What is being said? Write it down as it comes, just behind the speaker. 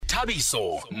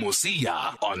Thabiso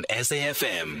Mosia on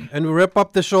SAFM. And we wrap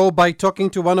up the show by talking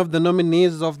to one of the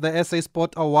nominees of the SA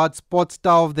Sport Award Sports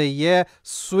Star of the Year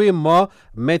swimmer.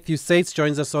 Matthew Sates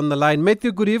joins us on the line.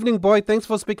 Matthew, good evening, boy. Thanks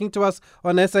for speaking to us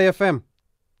on SAFM.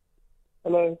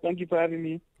 Hello, thank you for having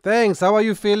me. Thanks. How are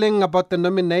you feeling about the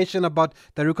nomination, about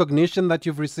the recognition that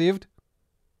you've received?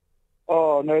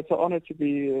 Oh, no, it's an honor to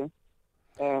be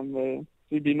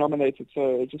nominated,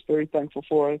 so just very thankful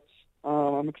for it.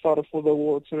 I'm excited for the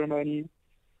award ceremony,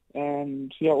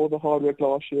 and all the hard work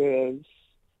last year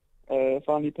has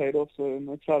finally paid off, so I'm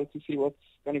excited to see what's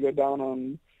going to go down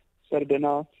on Saturday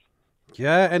night.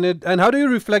 Yeah, and how do you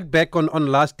reflect back on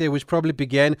last year, which probably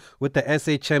began with the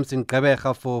SA Champs in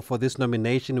Gqeberha for this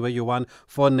nomination, where you won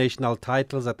 4 national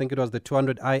titles. I think it was the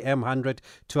 200 IM, 100,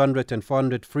 200 and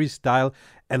 400 freestyle.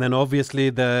 And then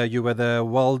obviously you were the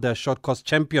world short course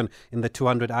champion in the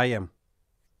 200 IM.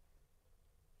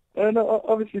 No,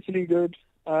 obviously feeling good.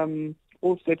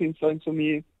 All stepping stones for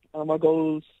me. My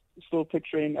goals still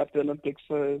picturing at the Olympics,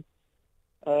 so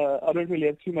I don't really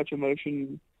have too much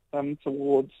emotion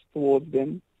towards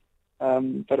them.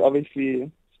 But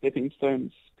obviously, stepping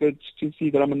stones. Good to see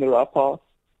that I'm in the right path.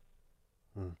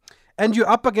 And you're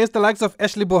up against the likes of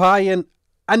Ashley Buhai and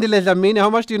Andile Dlamini. How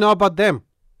much do you know about them?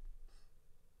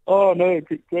 Oh, no,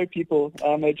 great people.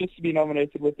 Just to be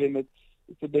nominated with them, it's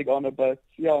a big honor. But,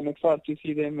 I'm excited to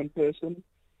see them in person.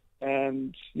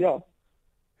 And, Yeah.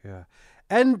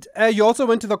 And you also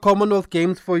went to the Commonwealth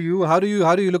Games for you. How do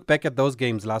you look back at those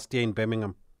games last year in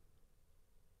Birmingham?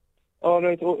 Oh, no,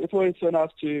 it's always so nice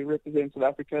to represent South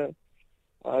Africa.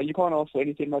 You can't ask for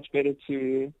anything much better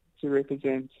to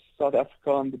represent South Africa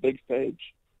on the big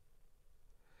stage.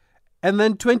 And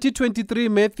then 2023,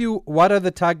 Matthew, what are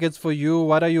the targets for you?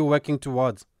 What are you working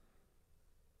towards?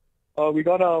 We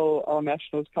got our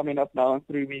nationals coming up now in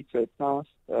 3 weeks, so it's nice.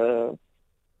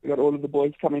 We got all of the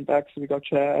boys coming back, so we got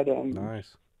Chad and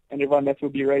everyone that will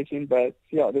be racing. But,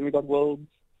 then we got Worlds,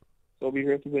 so we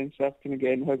represent South Africa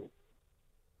again.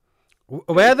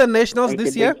 Where are the nationals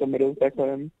this year? Some medals back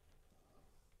home.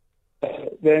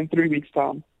 They're in 3 weeks'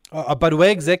 time. But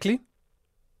where exactly?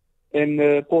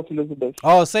 In Port Elizabeth.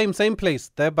 Oh, same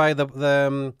place. There by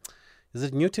the is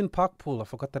it Newton Park Pool? I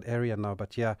forgot that area now,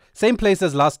 but same place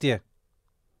as last year.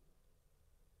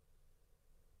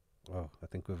 Oh, I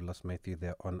think we've lost Matthew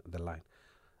there on the line.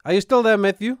 Are you still there,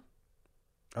 Matthew?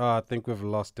 Oh, I think we've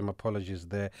lost him. Apologies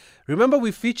there. Remember,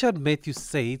 we featured Matthew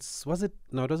Sates. Was it?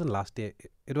 No, it wasn't last year.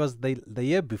 It was the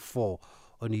year before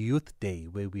on Youth Day,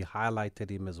 where we highlighted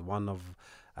him as one of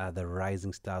the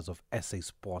rising stars of SA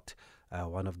Sport,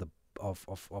 one of the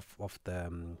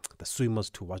swimmers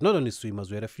to watch. Not only swimmers,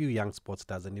 we had a few young sports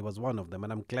stars, and he was one of them.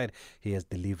 And I'm glad he has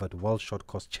delivered. World short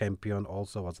course champion,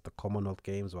 also was at the Commonwealth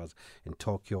Games, was in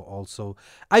Tokyo also.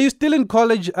 Are you still in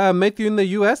college, Matthew, in the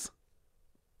US?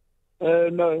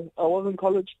 No, I was in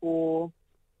college for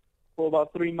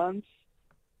about 3 months,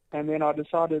 and then I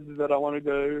decided that I want to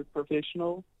go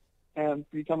professional and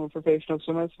become a professional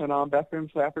swimmer. So now I'm back in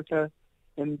South Africa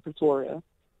in Pretoria,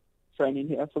 training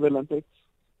here for the Olympics.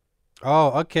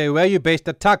 Oh, okay. Where are you based?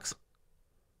 At Tuks?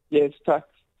 Yes, Tuks.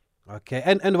 Okay.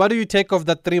 And what do you take of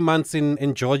that 3 months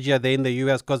in Georgia, there in the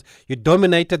US? Because you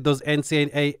dominated those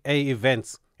NCAA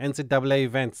events.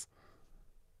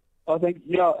 I think,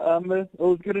 it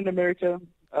was good in America.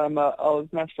 I was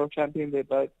national champion there,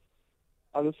 but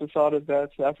I just decided that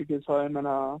South Africa is home, and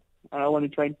I want to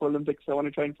train for Olympics. I want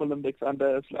to train for Olympics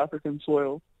under South African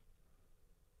soil.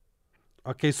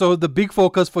 Okay, so the big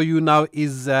focus for you now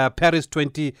is Paris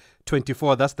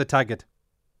 2024. That's the target?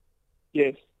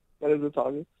 Yes, that is the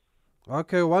target.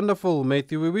 Okay, wonderful,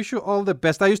 Matthew. We wish you all the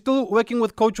best. Are you still working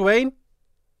with Coach Wayne?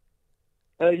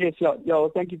 Yes, well,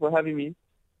 thank you for having me.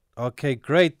 Okay,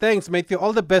 great. Thanks, Matthew.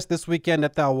 All the best this weekend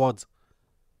at the awards.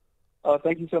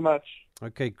 Thank you so much.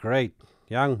 Okay, great.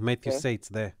 Young Matthew Sates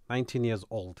there, 19 years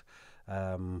old.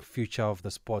 Future of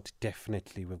the sport,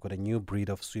 definitely. We've got a new breed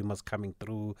of swimmers coming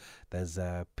through. There's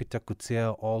Peter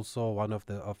Coetzee, also one of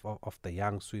the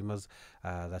young swimmers.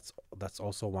 That's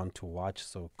also one to watch.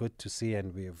 So good to see.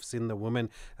 And we've seen the women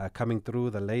coming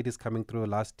through, the ladies coming through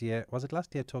last year. Was it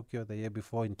last year Tokyo? The year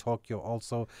before in Tokyo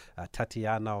also.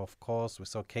 Tatiana, of course. We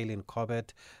saw Kaylin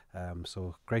Corbett.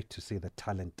 So great to see the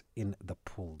talent in the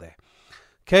pool there.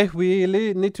 Okay, we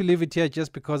need to leave it here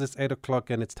just because it's 8 o'clock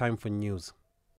and it's time for news.